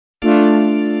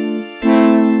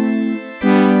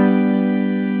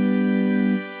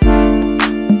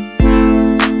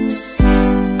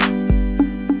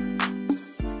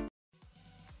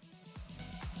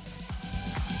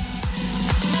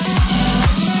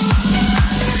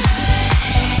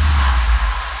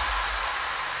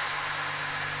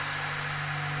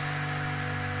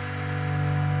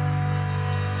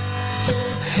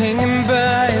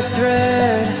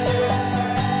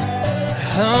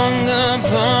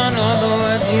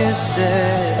you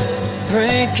said.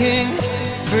 Breaking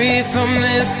free from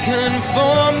this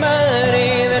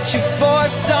conformity that you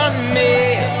force on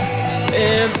me.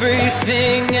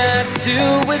 Everything I do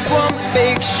is one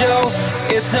big show.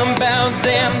 It's about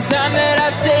damn time that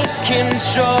I take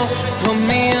control. Put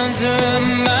me under a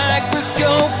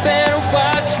microscope and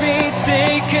watch me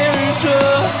take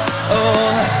control.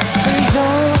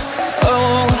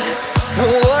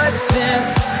 What's this?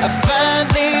 I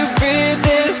finally read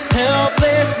this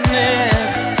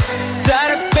helplessness.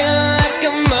 Tired of feeling like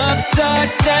I'm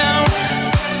upside down,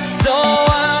 so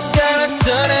I'm gonna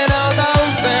turn it all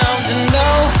around.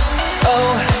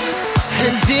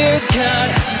 And dear God,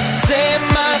 save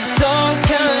my soul,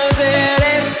 'cause it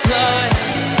is blind.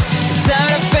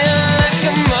 Tired of feeling like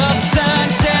I'm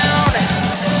upside down,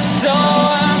 so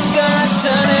I'm gonna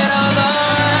turn it all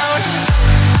around.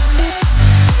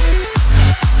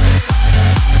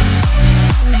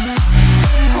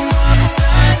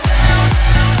 Upside down.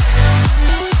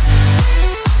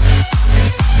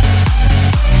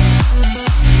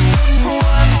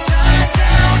 Upside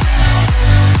down.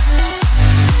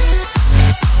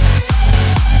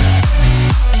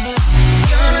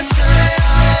 Gonna turn it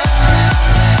all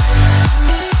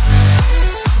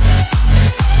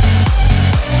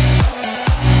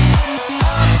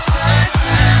upside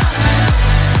down.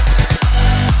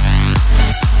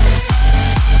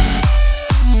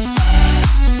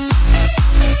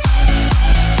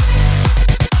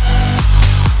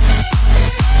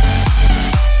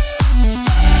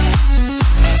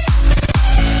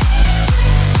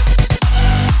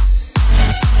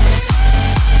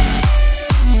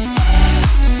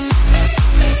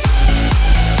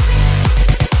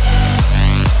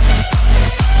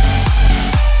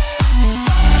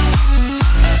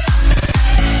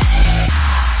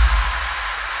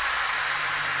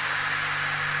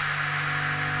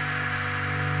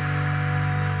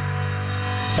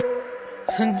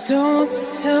 Don't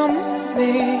tell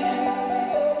me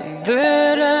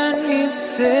that I need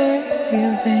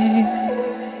saving.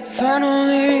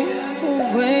 Finally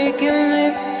awake and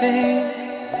living.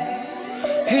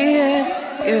 Yeah.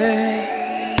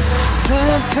 The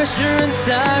pressure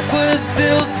inside was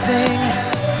building.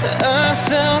 I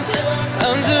felt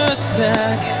under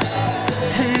attack,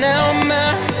 and now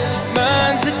my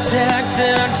mind's attacked.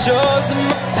 And I've chosen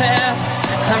my path.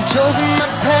 I've chosen my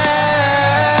path.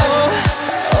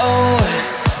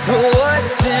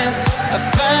 What's this? I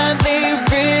finally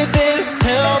read this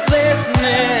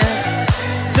helplessness.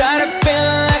 Tired of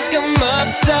feeling like I'm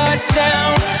upside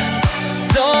down,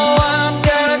 so I'm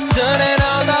gonna turn it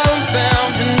all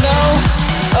around.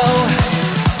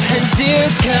 And dear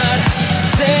God,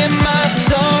 save my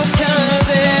soul, 'cause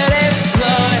it is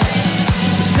blind.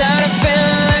 Tired of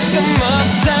feeling like I'm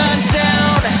upside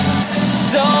down,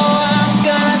 so I'm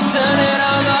gonna turn it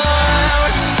all around.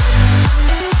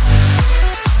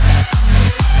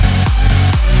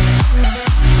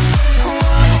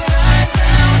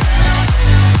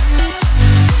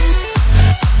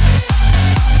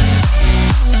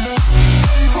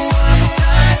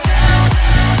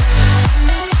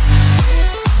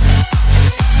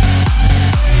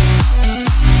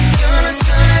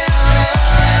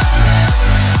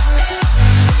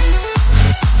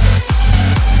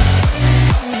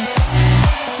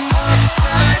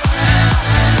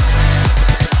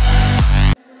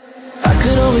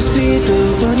 Be the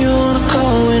one you wanna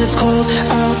call when it's cold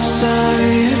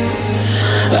outside.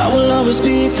 I will always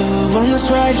be the one that's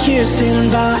right here standing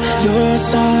by your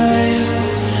side.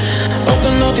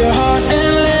 Open up your heart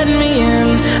and let me in.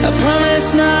 I promise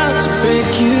not to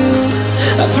break you.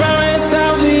 I promise